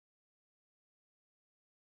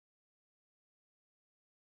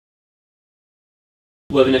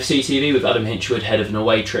Worthing FC TV with Adam Hinshelwood, head of an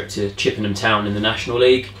away trip to Chippenham Town in the National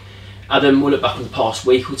League. Adam, we'll look back on the past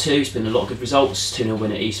week or two. It's been a lot of good results. 2-0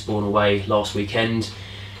 win at Eastbourne away last weekend.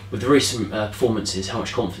 With the recent performances, how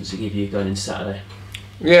much confidence do you give you going into Saturday?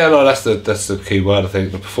 Yeah, no, that's the key word. I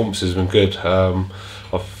think the performances have been good.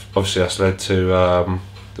 Obviously, that's led to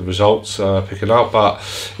the results picking up. But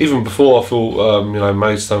even before, I thought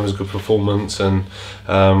Maidstone was a good performance, and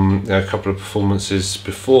a couple of performances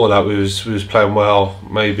before that we was playing well.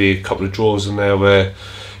 Maybe a couple of draws in there where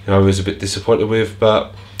we was a bit disappointed with,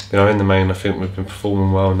 but in the main, I think we've been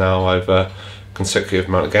performing well now over a consecutive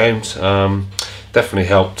amount of games. Definitely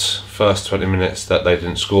helped first 20 minutes that they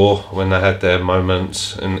didn't score when they had their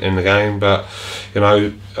moments in the game, but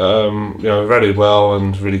rallied well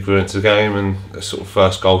and really grew into the game, and the sort of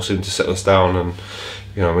first goal seemed to settle us down. And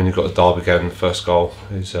when you've got a derby game, the first goal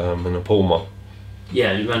is an important one.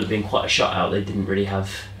 Yeah, it ended up being quite a shutout. They didn't really have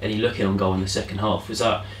any looking on goal in the second half. Was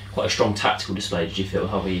that quite a strong tactical display, did you feel,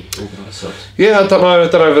 how we organised ourselves? Yeah, I don't know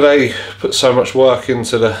whether they put so much work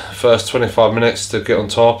into the first 25 minutes to get on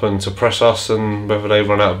top and to press us, and whether they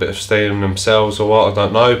run out a bit of steam themselves or what, I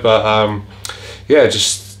don't know. But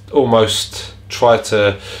just almost try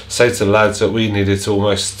to say to the lads that we needed to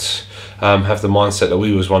almost have the mindset that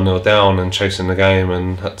we was 1-0 down and chasing the game,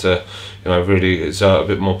 and had to really exert a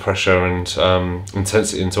bit more pressure and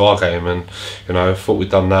intensity into our game. And I thought we'd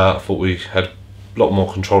done that. I thought we had a lot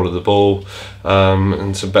more control of the ball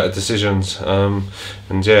and some better decisions.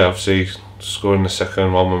 Obviously scoring the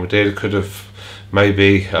second one when we did could have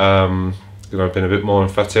maybe been a bit more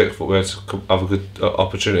emphatic. Thought we had other good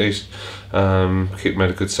opportunities. Keep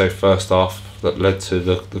made a good save first half that led to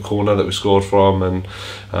the corner that we scored from, and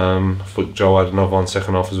I thought Joe had another one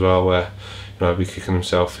second half as well where be kicking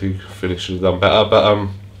himself. He feel he should have done better, but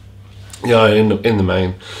in the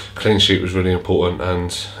main, clean sheet was really important,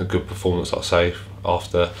 and a good performance, I'd say, as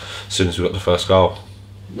soon as we got the first goal.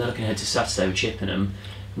 Now looking ahead to Saturday with Chippenham,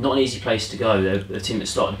 not an easy place to go. They're a team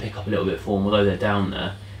that's starting to pick up a little bit of form, although they're down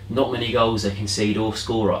there. Not many goals they concede or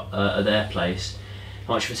score at their place.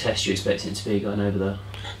 How much of a test do you expect it to be going over there?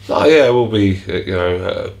 Yeah, it will be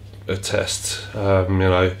a test.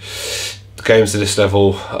 Games at this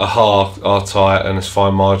level are tight, and there's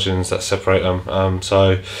fine margins that separate them.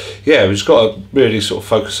 We've just got to really sort of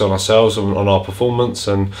focus on ourselves, on our performance,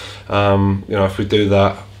 and if we do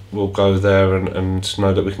that, we'll go there and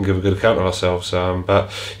know that we can give a good account of ourselves.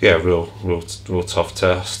 Real tough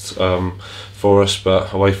test for us,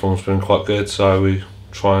 but away form's been quite good, so we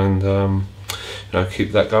try and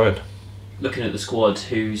keep that going. Looking at the squad,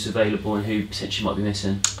 who's available and who potentially might be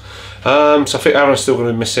missing? So I think Aaron's still going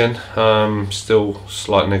to be missing. Still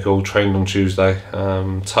slight niggle. Trained on Tuesday.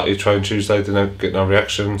 Tutty trained Tuesday, didn't get no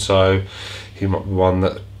reaction, so he might be one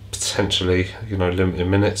that potentially limited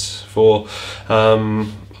minutes for.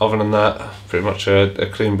 Other than that, pretty much a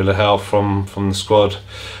clean bill of health from the squad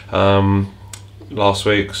last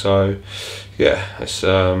week. So it's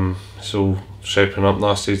all shaping up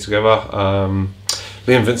nicely together.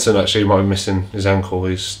 Liam Vincent actually might be missing his ankle.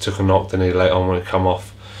 He's took a knock, didn't he, late on when he come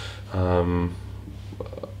off.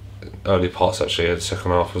 Early parts actually of the second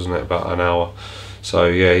half, wasn't it, about an hour.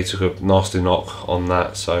 So he took a nasty knock on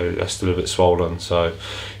that, so that's still a bit swollen. So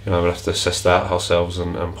we'll have to assess that ourselves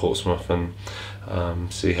and Portsmouth, and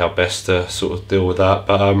see how best to sort of deal with that.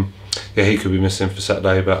 But he could be missing for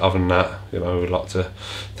Saturday, but other than that, we'd like to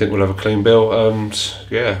think we'll have a clean bill and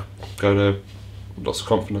go to lots of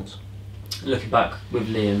confidence. Looking back with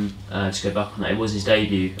Liam, to go back on that, it was his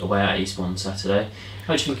debut away at Eastbourne Saturday.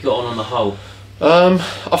 How do you think he got on the whole?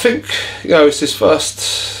 I think it's his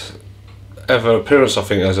first ever appearance, I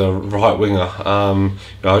think, as a right winger.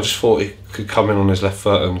 I just thought he could come in on his left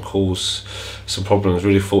foot and cause some problems.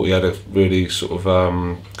 Really thought he had a really sort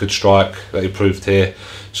of good strike that he proved here,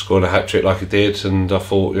 scored a hat-trick like he did, and I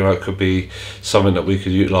thought it could be something that we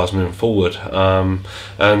could utilise moving forward. It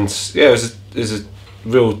was a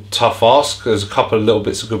real tough ask. There's a couple of little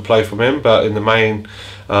bits of good play from him, but in the main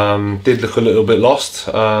did look a little bit lost,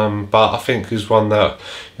 but I think he's one that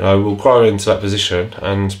will grow into that position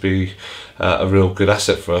and be a real good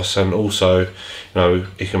asset for us. And also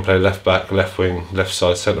he can play left back, left wing, left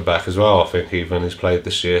side, centre back as well. I think even he's played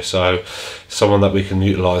this year, so someone that we can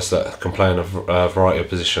utilise that can play in a variety of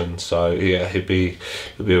positions. So he'd be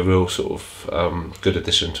a real sort of good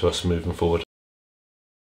addition to us moving forward.